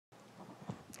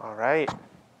All right.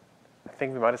 I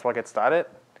think we might as well get started.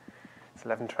 It's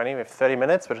 11:20. We have 30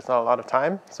 minutes, which is not a lot of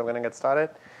time, so we're going to get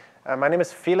started. My name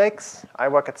is Felix. I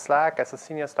work at Slack as a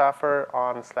senior staffer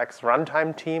on Slack's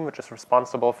runtime team, which is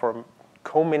responsible for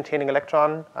co-maintaining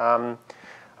Electron. I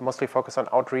mostly focus on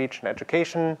outreach and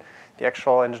education. The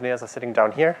actual engineers are sitting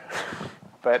down here.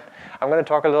 But I'm going to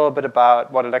talk a little bit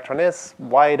about what Electron is,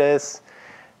 why it is,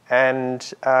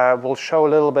 and we'll show a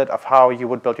little bit of how you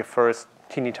would build your first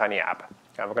teeny tiny app.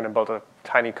 We're going to build a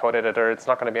tiny code editor. It's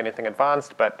not going to be anything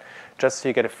advanced, but just so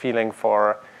you get a feeling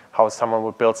for how someone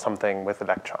would build something with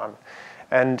Electron.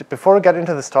 And before we get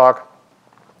into this talk,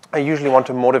 I usually want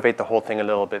to motivate the whole thing a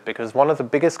little bit, because one of the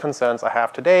biggest concerns I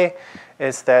have today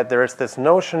is that there is this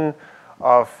notion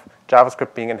of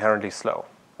JavaScript being inherently slow,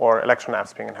 or Electron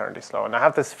apps being inherently slow. And I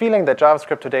have this feeling that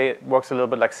JavaScript today works a little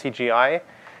bit like CGI,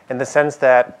 in the sense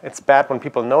that it's bad when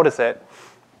people notice it,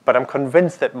 but I'm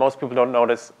convinced that most people don't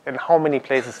notice in how many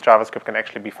places JavaScript can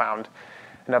actually be found.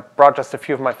 And I brought just a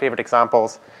few of my favorite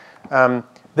examples.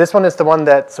 This one is the one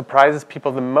that surprises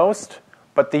people the most,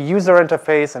 but the user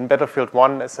interface in Battlefield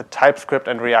 1 is a TypeScript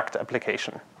and React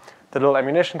application. The little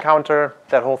ammunition counter,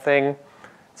 that whole thing,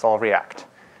 it's all React.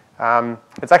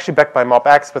 It's actually backed by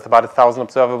MobX with about 1,000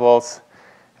 observables.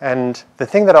 And the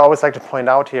thing that I always like to point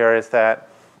out here is that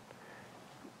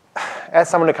as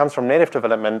someone who comes from native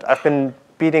development, I've been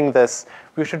beating this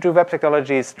 "we should do web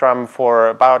technologies" drum for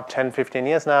about 10, 15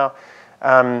 years now.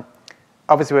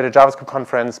 Obviously, we're at a JavaScript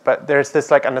conference, but there's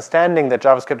this understanding that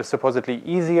JavaScript is supposedly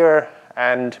easier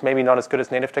and maybe not as good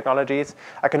as native technologies.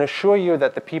 I can assure you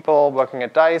that the people working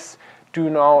at DICE do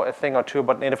know a thing or two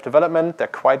about native development. They're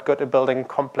quite good at building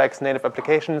complex native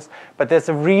applications, but there's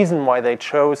a reason why they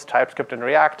chose TypeScript and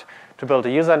React to build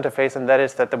a user interface, and that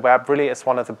is that the web really is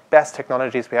one of the best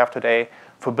technologies we have today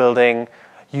for building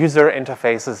user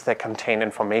interfaces that contain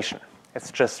information.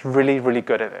 It's just really, really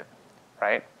good at it,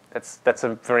 right? That's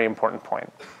a very important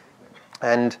point.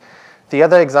 And the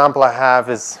other example I have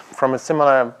is from a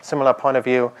similar point of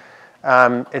view.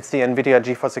 It's the NVIDIA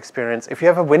GeForce experience. If you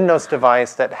have a Windows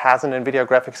device that has an NVIDIA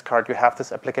graphics card, you have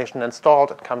this application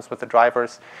installed. It comes with the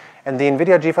drivers. And the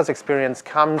NVIDIA GeForce experience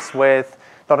comes with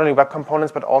not only web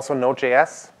components, but also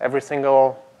Node.js. Every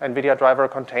single NVIDIA driver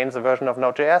contains a version of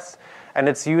Node.js. And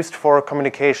it's used for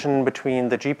communication between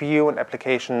the GPU and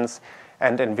applications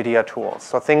and NVIDIA tools.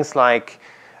 So things like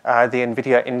the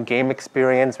NVIDIA in-game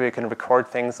experience, where you can record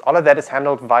things, all of that is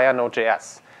handled via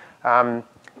Node.js.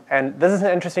 And this is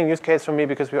an interesting use case for me,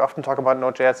 because we often talk about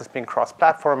Node.js as being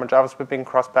cross-platform and JavaScript being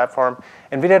cross-platform.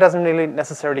 NVIDIA doesn't really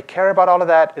necessarily care about all of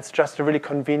that. It's just a really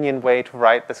convenient way to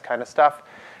write this kind of stuff.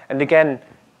 And again,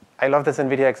 I love this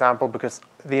NVIDIA example because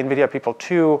the NVIDIA people,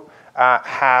 too,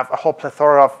 have a whole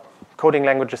plethora of coding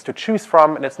languages to choose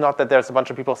from. And it's not that there's a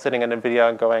bunch of people sitting in NVIDIA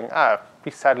and going,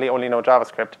 we sadly only know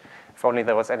JavaScript. If only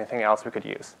there was anything else we could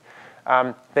use.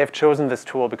 They've chosen this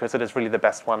tool because it is really the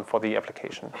best one for the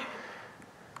application.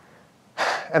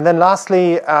 And then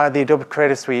lastly, the Adobe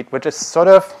Creative Suite, which is sort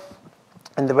of,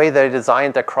 in the way they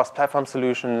designed their cross-platform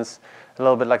solutions, a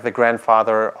little bit like the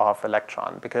grandfather of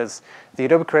Electron, because the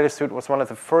Adobe Creative Suite was one of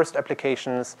the first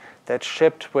applications that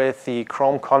shipped with the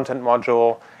Chrome content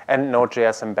module and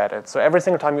Node.js embedded. So every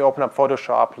single time you open up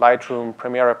Photoshop, Lightroom,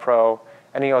 Premiere Pro,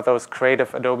 any of those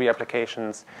creative Adobe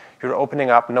applications, you're opening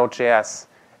up Node.js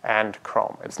and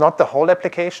Chrome. It's not the whole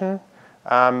application,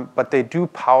 but they do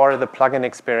power the plugin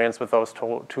experience with those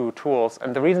two tools.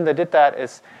 And the reason they did that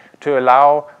is to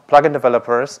allow plugin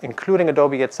developers, including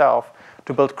Adobe itself,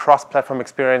 to build cross-platform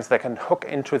experience that can hook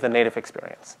into the native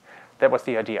experience. That was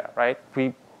the idea, right?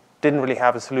 We didn't really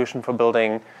have a solution for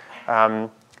building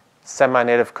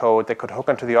semi-native code that could hook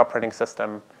into the operating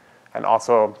system and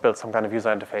also build some kind of user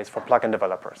interface for plugin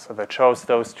developers. So they chose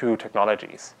those two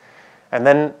technologies. And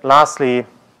then lastly,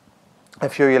 a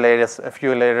few years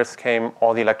later came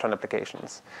all the Electron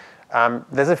applications.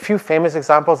 There's a few famous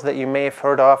examples that you may have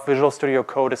heard of. Visual Studio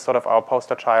Code is sort of our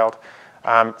poster child.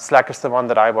 Slack is the one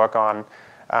that I work on.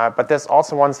 But there's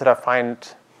also ones that I find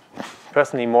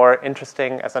personally more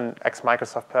interesting as an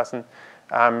ex-Microsoft person.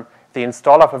 The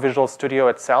installer for Visual Studio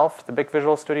itself, the big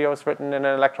Visual Studio, is written in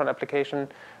an Electron application,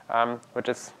 which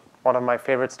is one of my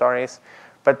favorite stories.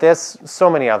 But there's so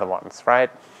many other ones, right?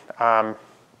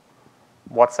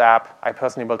 WhatsApp. I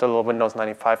personally built a little Windows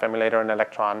 95 emulator in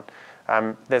Electron.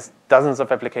 There's dozens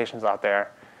of applications out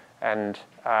there. And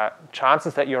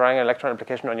chances that you're running an Electron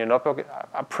application on your notebook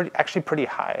are actually pretty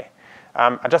high.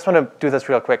 I just want to do this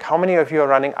real quick. How many of you are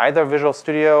running either Visual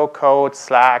Studio Code,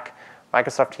 Slack,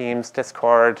 Microsoft Teams,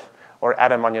 Discord, or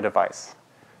Atom on your device?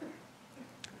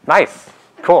 Nice.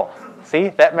 Cool. See,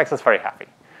 that makes us very happy.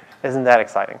 Isn't that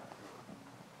exciting?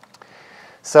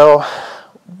 So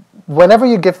whenever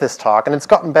you give this talk, and it's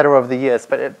gotten better over the years,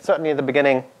 but certainly in the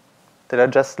beginning, did I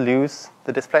just lose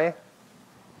the display?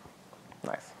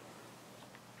 Nice.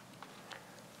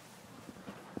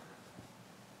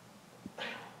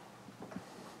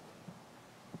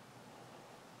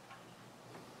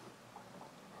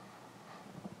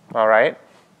 All right.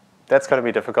 That's going to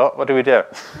be difficult. What do we do?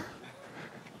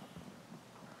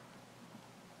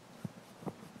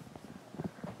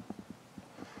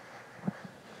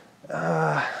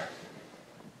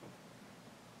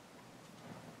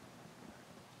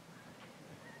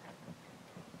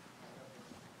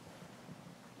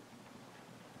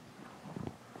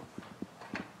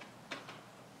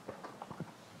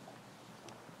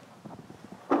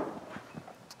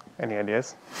 Any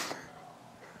ideas?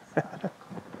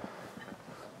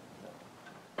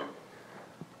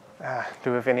 Do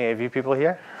we have any AV people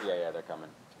here? Yeah, they're coming.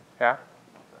 Yeah?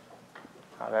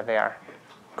 Oh, there they are.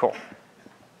 Cool.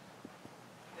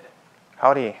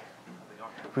 Howdy.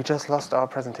 We just lost our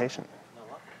presentation.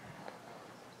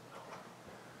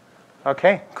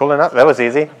 Okay, cool enough. That was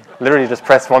easy. Literally just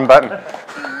press one button.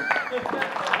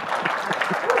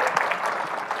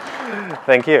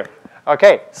 Thank you.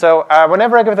 Okay, so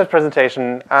whenever I give this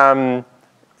presentation, the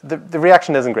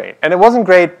reaction isn't great. And it wasn't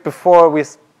great before we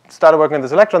started working on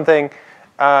this Electron thing.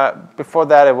 Before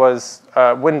that, it was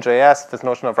Win.js, this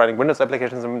notion of writing Windows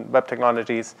applications and web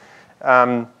technologies.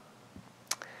 But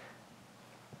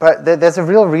there's a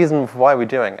real reason for why we're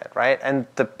doing it, right? And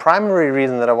the primary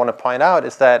reason that I want to point out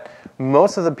is that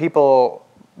most of the people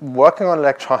working on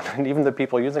Electron, and even the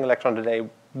people using Electron today,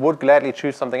 would gladly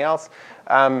choose something else.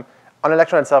 On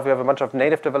Electron itself, we have a bunch of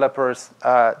native developers.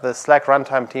 The Slack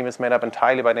runtime team is made up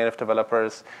entirely by native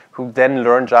developers who then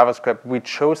learn JavaScript. We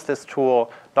chose this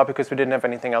tool not because we didn't have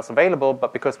anything else available,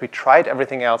 but because we tried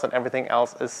everything else, and everything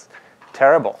else is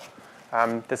terrible.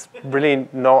 There's really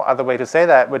no other way to say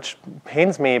that, which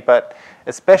pains me, but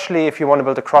especially if you want to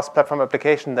build a cross-platform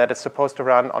application that is supposed to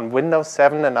run on Windows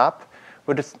 7 and up,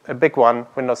 which is a big one.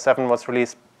 Windows 7 was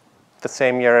released the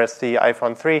same year as the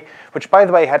iPhone 3, which, by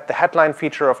the way, had the headline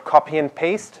feature of copy and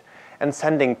paste and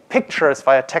sending pictures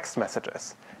via text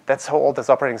messages. That's how old this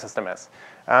operating system is.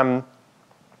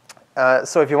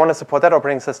 So if you want to support that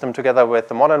operating system together with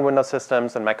the modern Windows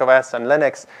systems and macOS and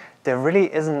Linux, there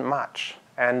really isn't much.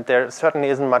 And there certainly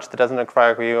isn't much that doesn't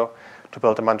require you to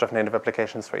build a bunch of native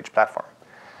applications for each platform.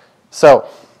 So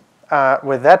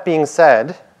with that being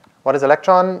said, what is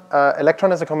Electron?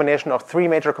 Electron is a combination of three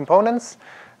major components.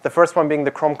 The first one being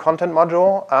the Chrome content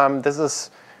module. This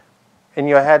is, in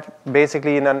your head,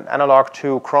 basically an analog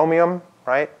to Chromium,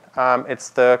 right?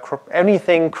 It's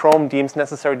anything Chrome deems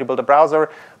necessary to build a browser,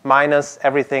 minus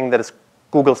everything that is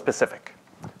Google specific.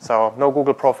 So no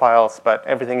Google profiles, but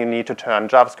everything you need to turn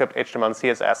JavaScript, HTML, and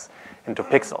CSS into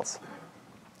pixels.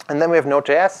 And then we have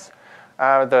Node.js,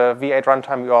 the V8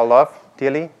 runtime we all love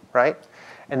dearly, right?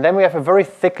 And then we have a very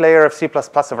thick layer of C++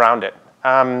 around it.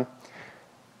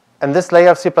 And this layer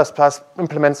of C++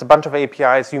 implements a bunch of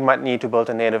APIs you might need to build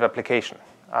a native application.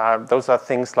 Those are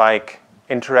things like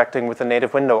interacting with a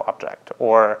native window object,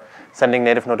 or sending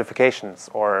native notifications,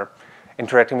 or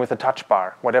interacting with a touch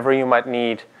bar, whatever you might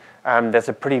need. There's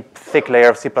a pretty thick layer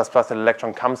of C++ that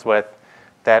Electron comes with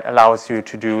that allows you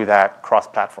to do that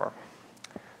cross-platform.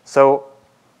 So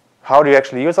how do you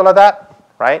actually use all of that,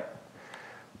 right?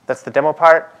 That's the demo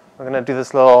part. We're going to do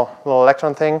this little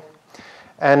Electron thing.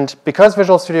 And because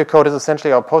Visual Studio Code is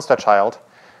essentially our poster child,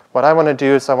 what I want to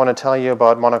do is I want to tell you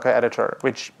about Monaco Editor,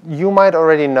 which you might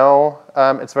already know.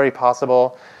 It's very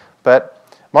possible. But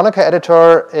Monaco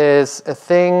Editor is a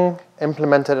thing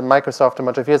implemented in Microsoft a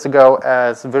bunch of years ago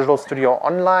as Visual Studio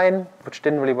Online, which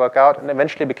didn't really work out, and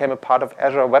eventually became a part of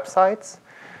Azure websites.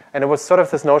 And it was sort of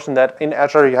this notion that in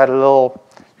Azure you had a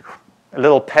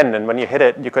little pen, and when you hit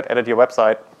it, you could edit your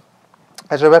website.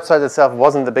 Azure website itself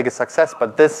wasn't the biggest success,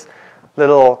 but this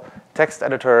little text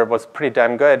editor was pretty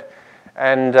damn good.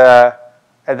 And at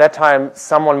that time,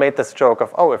 someone made this joke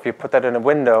of, oh, if you put that in a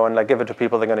window and give it to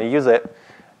people, they're going to use it,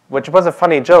 which was a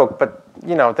funny joke, but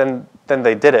then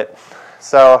they did it.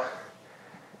 So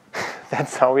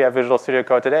that's how we have Visual Studio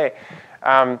Code today.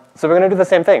 So we're going to do the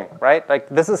same thing, right?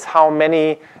 This is how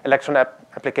many Electron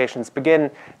applications begin.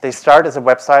 They start as a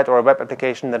website or a web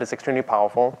application that is extremely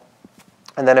powerful.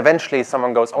 And then eventually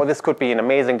someone goes, oh, this could be an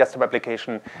amazing desktop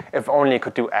application if only it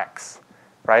could do X,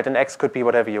 right? And X could be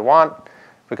whatever you want,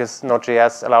 because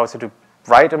Node.js allows you to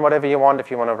write in whatever you want.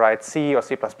 If you want to write C or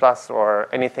C++ or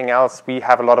anything else, we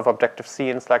have a lot of Objective-C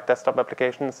in Slack desktop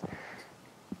applications.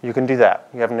 You can do that.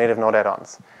 You have native Node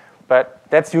add-ons. But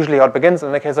that's usually how it begins.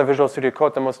 In the case of Visual Studio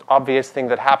Code, the most obvious thing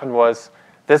that happened was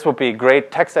this would be a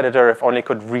great text editor if only it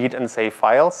could read and save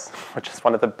files, which is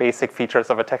one of the basic features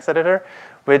of a text editor,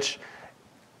 which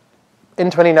in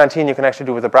 2019 you can actually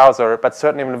do with a browser, but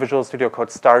certainly when Visual Studio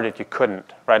Code started, you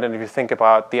couldn't, right? And if you think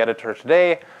about the editor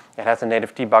today, it has a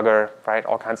native debugger, right?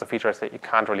 All kinds of features that you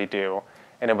can't really do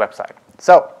in a website.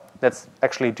 So let's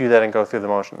actually do that and go through the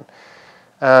motion.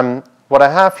 What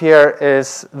I have here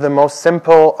is the most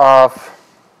simple of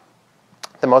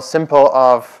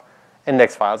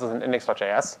index files. This is an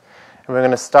index.js. And we're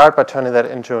going to start by turning that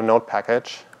into a node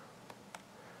package.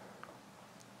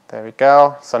 There we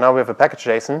go. So now we have a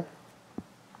package.json.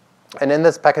 And in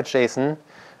this package.json,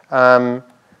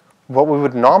 what we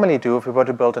would normally do if we were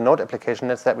to build a Node application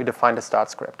is that we define a start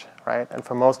script, right? And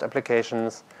for most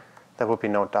applications, that would be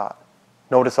Node.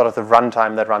 Node is sort of the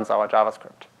runtime that runs our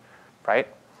JavaScript, right?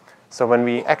 So when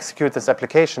we execute this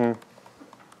application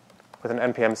with an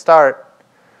npm start,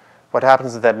 what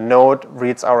happens is that Node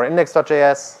reads our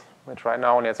index.js, which right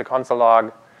now only has a console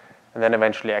log, and then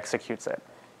eventually executes it.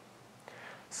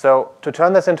 So to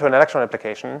turn this into an Electron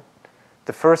application,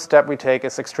 the first step we take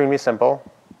is extremely simple.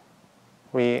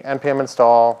 We npm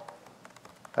install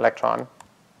Electron,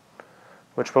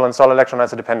 which will install Electron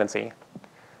as a dependency.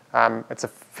 It's a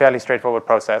fairly straightforward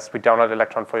process. We download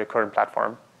Electron for your current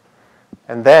platform.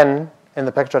 And then, in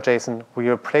the package.json, we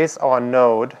replace our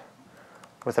node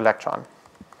with Electron.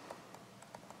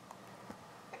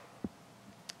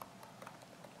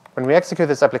 When we execute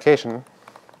this application,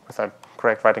 with a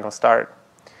correct writing of start,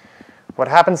 what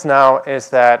happens now is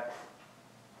that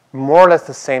more or less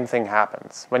the same thing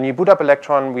happens. When you boot up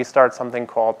Electron, we start something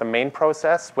called the main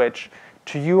process, which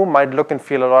to you might look and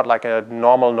feel a lot like a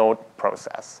normal Node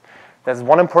process. There's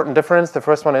one important difference. The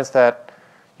first one is that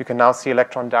you can now see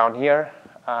Electron down here.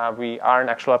 We are an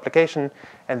actual application.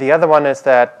 And the other one is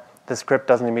that the script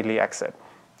doesn't immediately exit.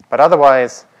 But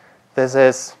otherwise, this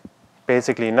is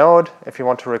basically Node. If you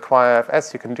want to require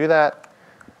FS, you can do that.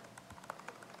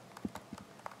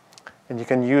 And you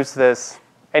can use this.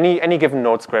 Any given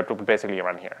Node script will basically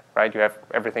run here, right? You have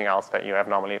everything else that you have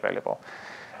normally available.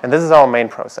 And this is our main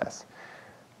process.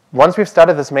 Once we've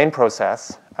started this main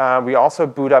process, we also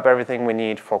boot up everything we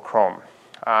need for Chrome.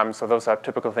 So those are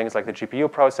typical things like the GPU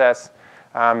process.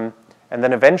 And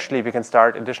then eventually we can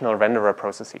start additional renderer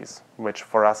processes, which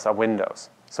for us are windows.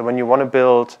 So when you want to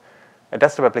build a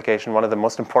desktop application, one of the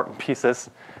most important pieces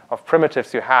of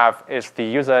primitives you have is the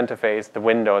user interface, the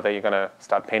window that you're going to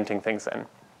start painting things in.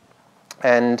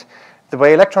 And the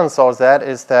way Electron solves that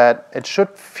is that it should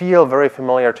feel very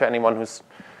familiar to anyone who's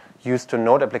used to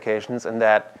Node applications in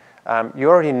that you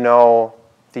already know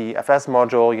the FS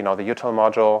module, you know the util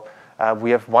module. We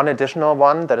have one additional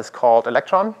one that is called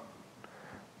Electron,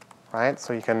 right?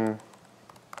 So you can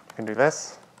do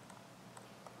this.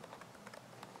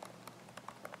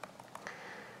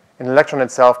 And Electron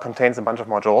itself contains a bunch of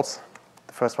modules,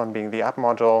 the first one being the app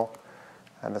module,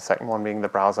 and the second one being the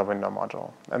browser window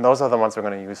module. And those are the ones we're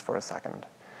going to use for a second.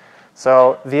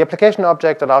 So the application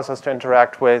object allows us to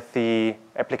interact with the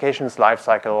application's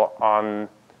lifecycle on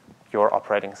your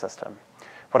operating system.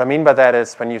 What I mean by that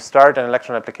is when you start an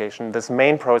Electron application, this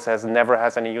main process never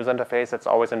has any user interface. It's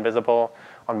always invisible.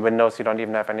 On Windows, you don't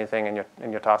even have anything in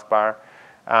your taskbar.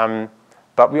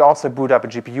 But we also boot up a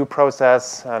GPU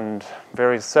process and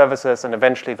various services, and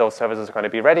eventually those services are going to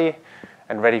be ready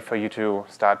and ready for you to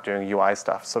start doing UI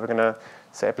stuff. So we're going to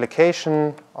say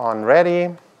application on ready.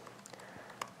 We're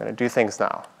going to do things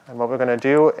now. And what we're going to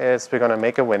do is we're going to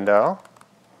make a window.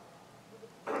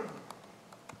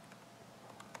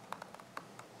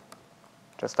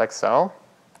 Just like so.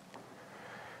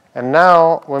 And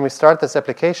now, when we start this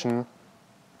application,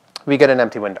 we get an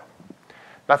empty window.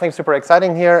 Nothing super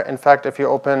exciting here. In fact, if you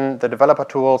open the developer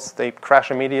tools, they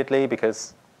crash immediately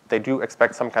because they do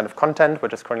expect some kind of content,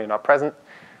 which is currently not present.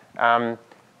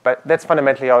 But that's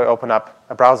fundamentally how we open up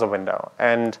a browser window.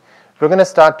 And we're going to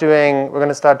start doing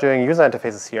user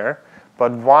interfaces here.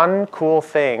 But one cool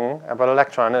thing about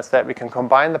Electron is that we can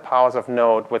combine the powers of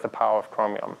Node with the power of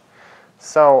Chromium.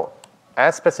 So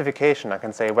as specification, I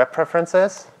can say web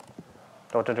preferences,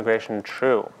 Node integration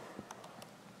true.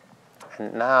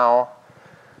 And now,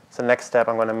 as the next step,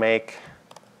 I'm going to make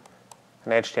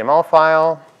an HTML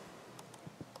file.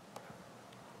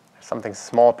 Something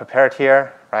small prepared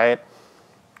here, right?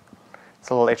 It's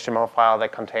a little HTML file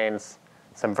that contains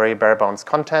some very bare bones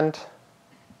content.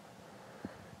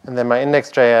 And then my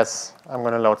index.js, I'm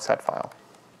going to load set file.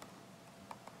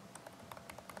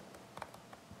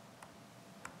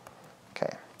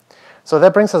 Okay. So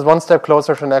that brings us one step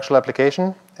closer to an actual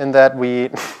application in that we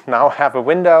now have a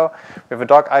window, we have a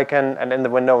dock icon, and in the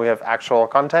window we have actual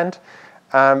content.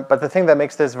 But the thing that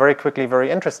makes this very quickly very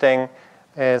interesting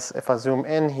is, if I zoom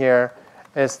in here,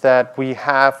 is that we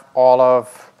have all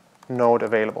of Node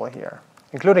available here,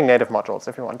 including native modules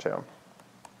if you want to.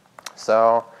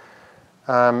 So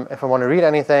if I want to read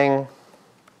anything,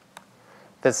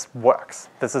 this works.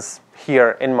 This is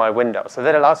here in my window. So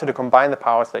that allows you to combine the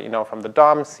powers that you know from the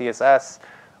DOM, CSS,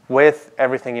 with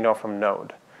everything you know from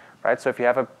Node. Right? So if you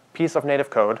have a piece of native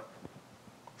code,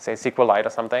 say SQLite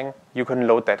or something, you can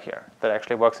load that here. That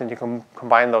actually works, and you can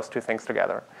combine those two things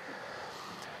together.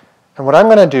 And what I'm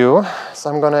going to do is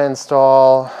I'm going to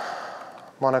install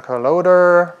Monaco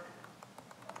Loader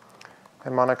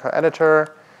and Monaco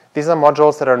Editor. These are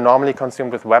modules that are normally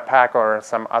consumed with Webpack or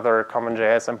some other common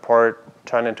JS import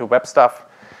turned into web stuff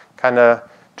kind of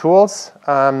tools.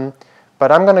 But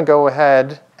I'm going to go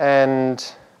ahead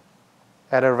and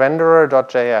add a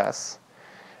renderer.js.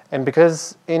 And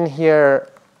because in here,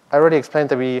 I already explained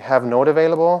that we have Node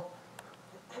available.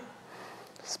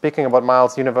 Speaking about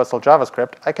Miles' universal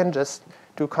JavaScript, I can just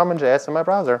do common JS in my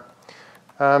browser.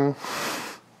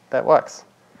 That works.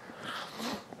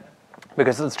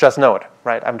 Because it's just Node,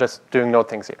 right? I'm just doing Node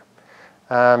things here.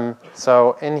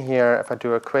 So in here, if I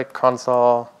do a quick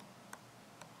console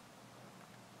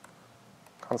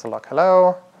log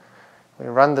hello, we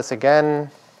run this again.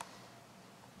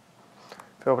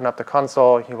 If you open up the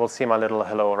console, you will see my little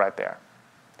hello right there.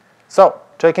 So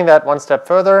taking that one step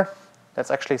further,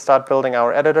 let's actually start building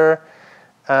our editor.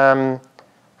 A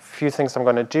few things I'm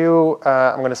going to do.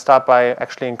 I'm going to start by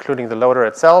actually including the loader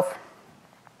itself.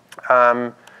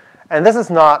 And this is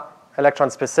not Electron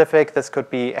specific. This could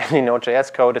be any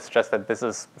Node.js code. It's just that this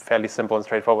is fairly simple and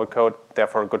straightforward code,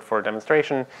 therefore good for a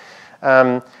demonstration.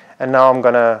 And now I'm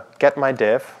going to get my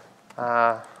div.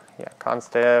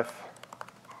 Const div,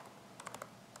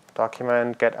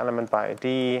 document, get element by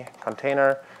ID,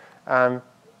 container. And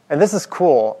this is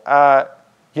cool.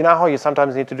 You know how you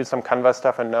sometimes need to do some canvas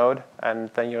stuff in Node, and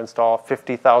then you install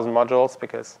 50,000 modules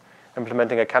because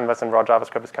implementing a canvas in raw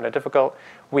JavaScript is kind of difficult?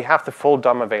 We have the full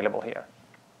DOM available here,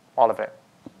 all of it,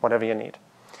 whatever you need.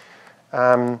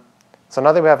 So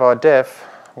now that we have our div,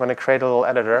 I'm going to create a little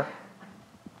editor.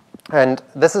 And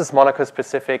this is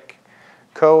Monaco-specific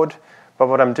code. But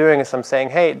what I'm doing is I'm saying,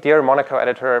 hey, dear Monaco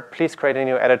editor, please create a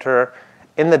new editor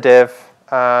in the div.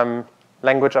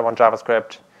 Language, I want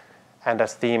JavaScript. And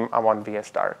as theme, I want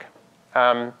VS Dark.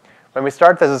 When we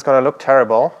start, this is going to look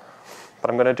terrible. But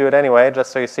I'm going to do it anyway,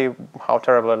 just so you see how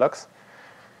terrible it looks.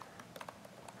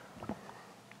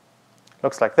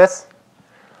 Looks like this.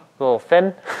 A little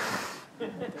thin.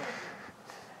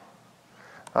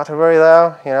 Not to worry,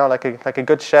 though. You know, like a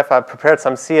good chef, I prepared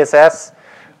some CSS.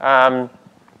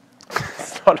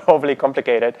 It's not overly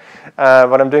complicated.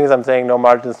 What I'm doing is I'm saying no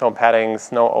margins, no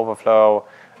paddings, no overflow.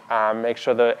 Make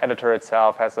sure the editor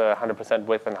itself has 100%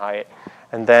 width and height.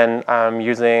 And then I'm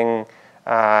giving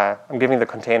the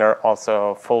container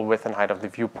also full width and height of the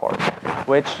viewport,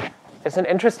 which is an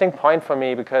interesting point for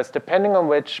me because depending on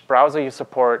which browser you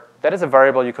support, that is a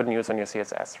variable you couldn't use on your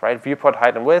CSS, right? Viewport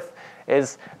height and width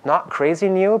is not crazy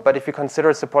new, but if you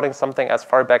consider supporting something as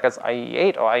far back as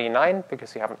IE8 or IE9,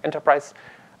 because you have an enterprise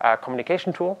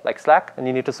communication tool like Slack, and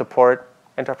you need to support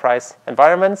enterprise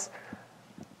environments,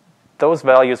 those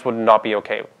values would not be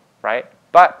okay, right?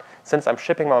 But since I'm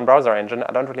shipping my own browser engine,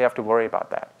 I don't really have to worry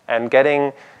about that. And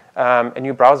getting a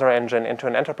new browser engine into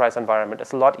an enterprise environment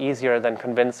is a lot easier than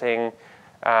convincing,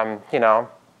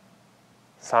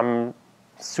 some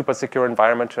super secure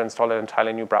environment to install an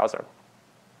entirely new browser.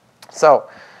 So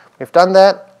we've done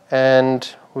that,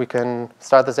 and we can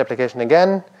start this application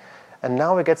again. And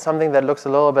now we get something that looks a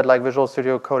little bit like Visual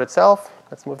Studio Code itself.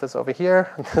 Let's move this over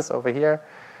here and this over here.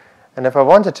 And if I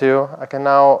wanted to, I can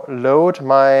now load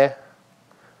my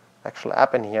actual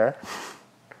app in here.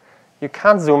 You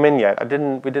can't zoom in yet.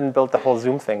 We didn't build the whole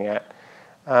zoom thing yet.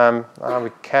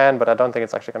 We can, but I don't think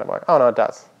it's actually going to work. Oh, no, it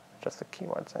does. Just the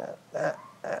keywords.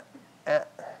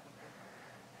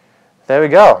 There we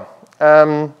go.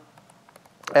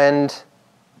 And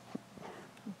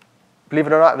believe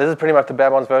it or not, this is pretty much the bare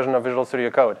bones version of Visual Studio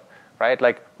Code, right?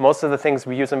 Like most of the things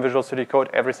we use in Visual Studio Code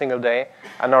every single day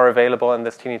are now available in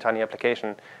this teeny tiny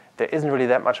application. There isn't really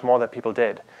that much more that people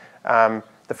did.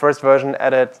 The first version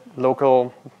added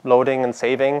local loading and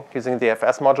saving using the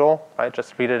FS module, right?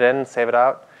 Just read it in, save it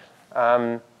out.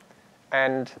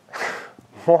 And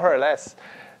more or less,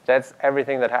 that's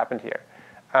everything that happened here,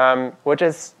 which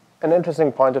is an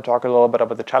interesting point to talk a little bit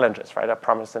about the challenges, right? I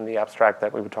promised in the abstract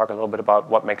that we would talk a little bit about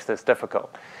what makes this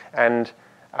difficult. And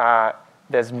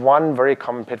there's one very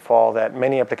common pitfall that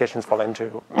many applications fall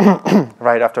into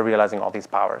right after realizing all these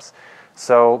powers.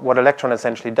 So what Electron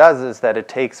essentially does is that it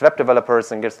takes web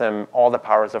developers and gives them all the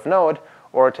powers of Node,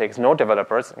 or it takes Node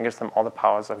developers and gives them all the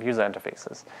powers of user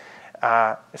interfaces.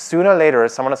 Sooner or later,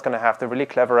 someone is going to have the really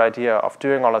clever idea of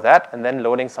doing all of that and then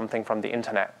loading something from the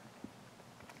internet,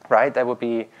 right? That would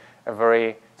be a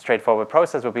very straightforward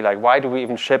process. It would be like, why do we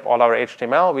even ship all our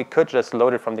HTML? We could just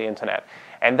load it from the internet.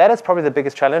 And that is probably the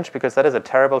biggest challenge, because that is a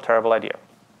terrible, terrible idea.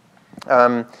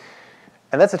 And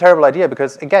that's a terrible idea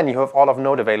because, again, you have all of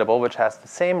Node available, which has the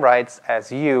same rights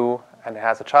as you, and it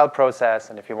has a child process.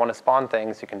 And if you want to spawn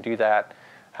things, you can do that.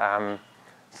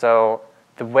 So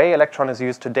the way Electron is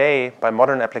used today by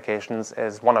modern applications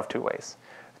is one of two ways.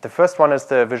 The first one is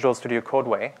the Visual Studio Code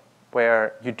way,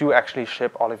 where you do actually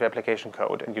ship all of your application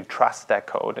code, and you trust that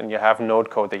code, and you have Node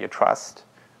code that you trust,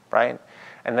 right?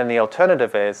 And then the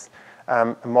alternative is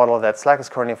a model that Slack is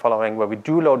currently following, where we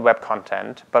do load web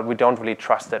content, but we don't really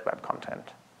trust that web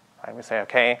content. Right? We say,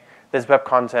 okay, this web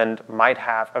content might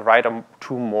have a right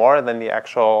to more than the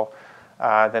actual,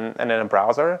 than in a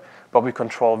browser, but we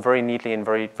control very neatly and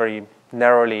very, very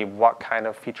narrowly what kind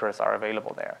of features are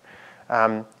available there.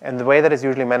 And the way that is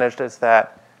usually managed is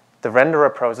that the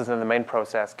renderer process and the main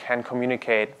process can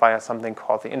communicate via something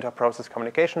called the inter-process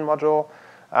communication module,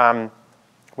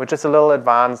 which is a little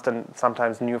advanced and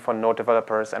sometimes new for Node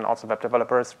developers and also web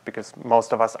developers, because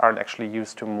most of us aren't actually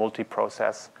used to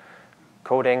multi-process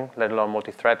coding, let alone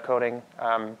multi-thread coding.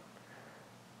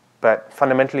 But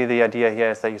fundamentally, the idea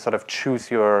here is that you sort of choose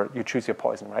your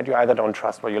poison, right? You either don't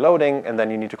trust what you're loading, and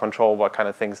then you need to control what kind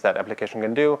of things that application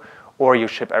can do, or you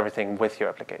ship everything with your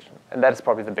application. And that is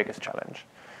probably the biggest challenge.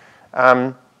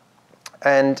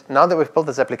 And now that we've built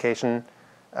this application,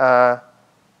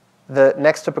 the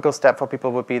next typical step for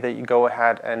people would be that you go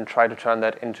ahead and try to turn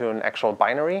that into an actual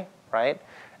binary, right?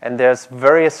 And there's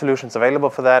various solutions available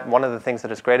for that. One of the things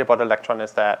that is great about Electron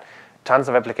is that tons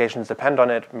of applications depend on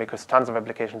it. Because tons of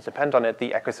applications depend on it, the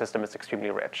ecosystem is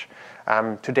extremely rich.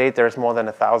 To date, there's more than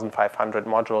 1,500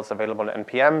 modules available in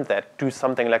NPM that do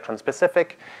something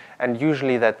Electron-specific. And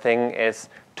usually that thing is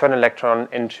turn Electron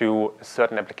into a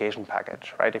certain application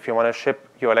package, right? If you want to ship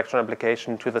your Electron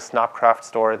application to the Snapcraft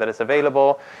store, that is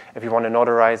available. If you want to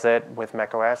notarize it with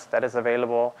macOS, that is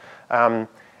available.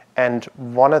 And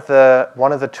one of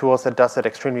the tools that does it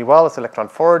extremely well is Electron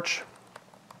Forge,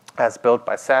 as built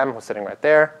by Sam, who's sitting right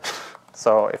there.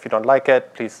 So if you don't like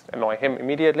it, please annoy him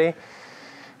immediately.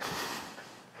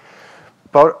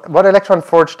 But what Electron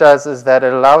Forge does is that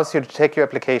it allows you to take your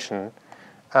application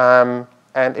and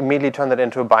immediately turn that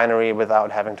into a binary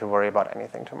without having to worry about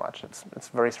anything too much. It's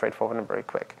very straightforward and very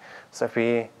quick. So if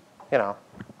we,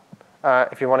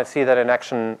 if you want to see that in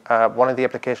action, one of the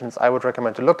applications I would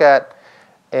recommend to look at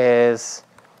is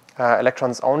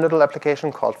Electron's own little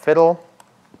application called Fiddle,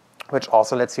 which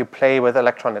also lets you play with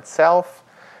Electron itself.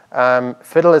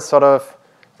 Fiddle is sort of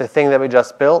the thing that we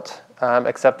just built,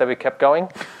 except that we kept going.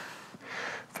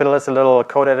 Fiddle is a little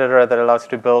code editor that allows you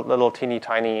to build little teeny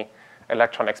tiny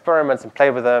Electron experiments and play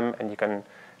with them, and you can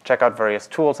check out various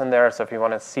tools in there. So if you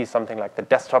want to see something like the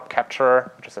desktop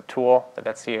capture, which is a tool that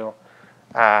lets you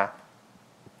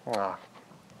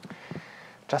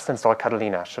just install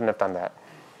Catalina. Shouldn't have done that.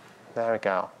 There we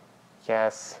go.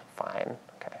 Yes, fine.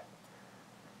 Okay.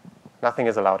 Nothing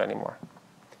is allowed anymore.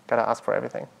 Gotta ask for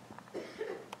everything.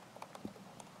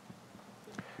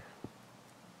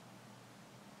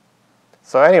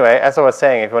 So anyway, as I was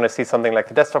saying, if you want to see something like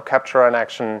the desktop capture in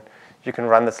action, you can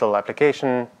run this little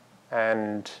application,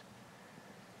 and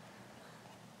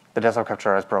the desktop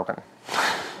capture is broken,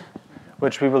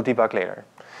 which we will debug later.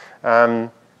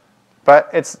 But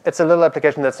it's a little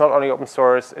application that's not only open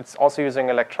source, it's also using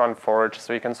Electron Forge,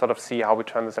 so you can sort of see how we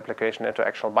turn this application into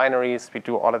actual binaries. We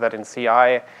do all of that in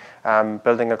CI.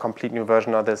 Building a complete new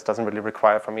version of this doesn't really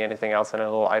require from me anything else than a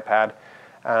little iPad.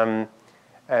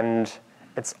 And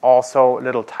it's also a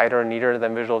little tighter and neater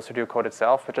than Visual Studio Code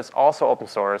itself, which is also open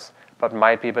source, but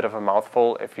might be a bit of a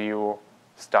mouthful if you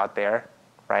start there,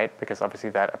 right? Because obviously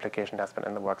that application has been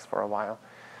in the works for a while.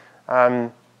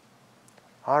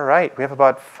 All right, we have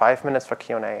about 5 minutes for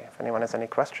Q&A. If anyone has any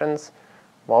questions,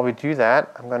 while we do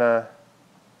that, I'm going to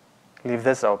leave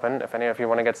this open. If any of you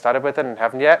want to get started with it and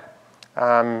haven't yet,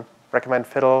 recommend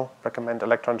Fiddle, recommend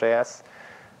Electron.js.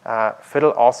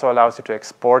 Fiddle also allows you to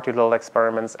export your little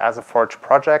experiments as a Forge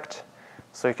project.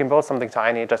 So you can build something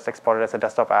tiny, just export it as a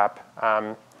desktop app,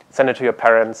 send it to your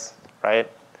parents, right?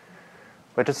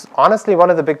 Which is honestly one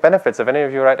of the big benefits. If any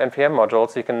of you write NPM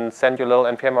modules, you can send your little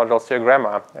NPM modules to your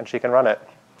grandma, and she can run it,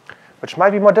 which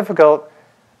might be more difficult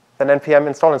than NPM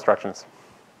install instructions.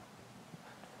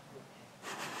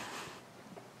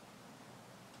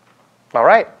 All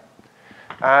right.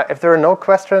 If there are no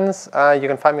questions, you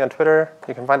can find me on Twitter.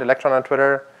 You can find Electron on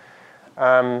Twitter.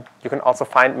 You can also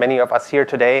find many of us here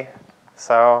today.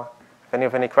 So If you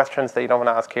have any questions that you don't want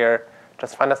to ask here,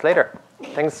 just find us later.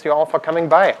 Thanks you all for coming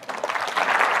by.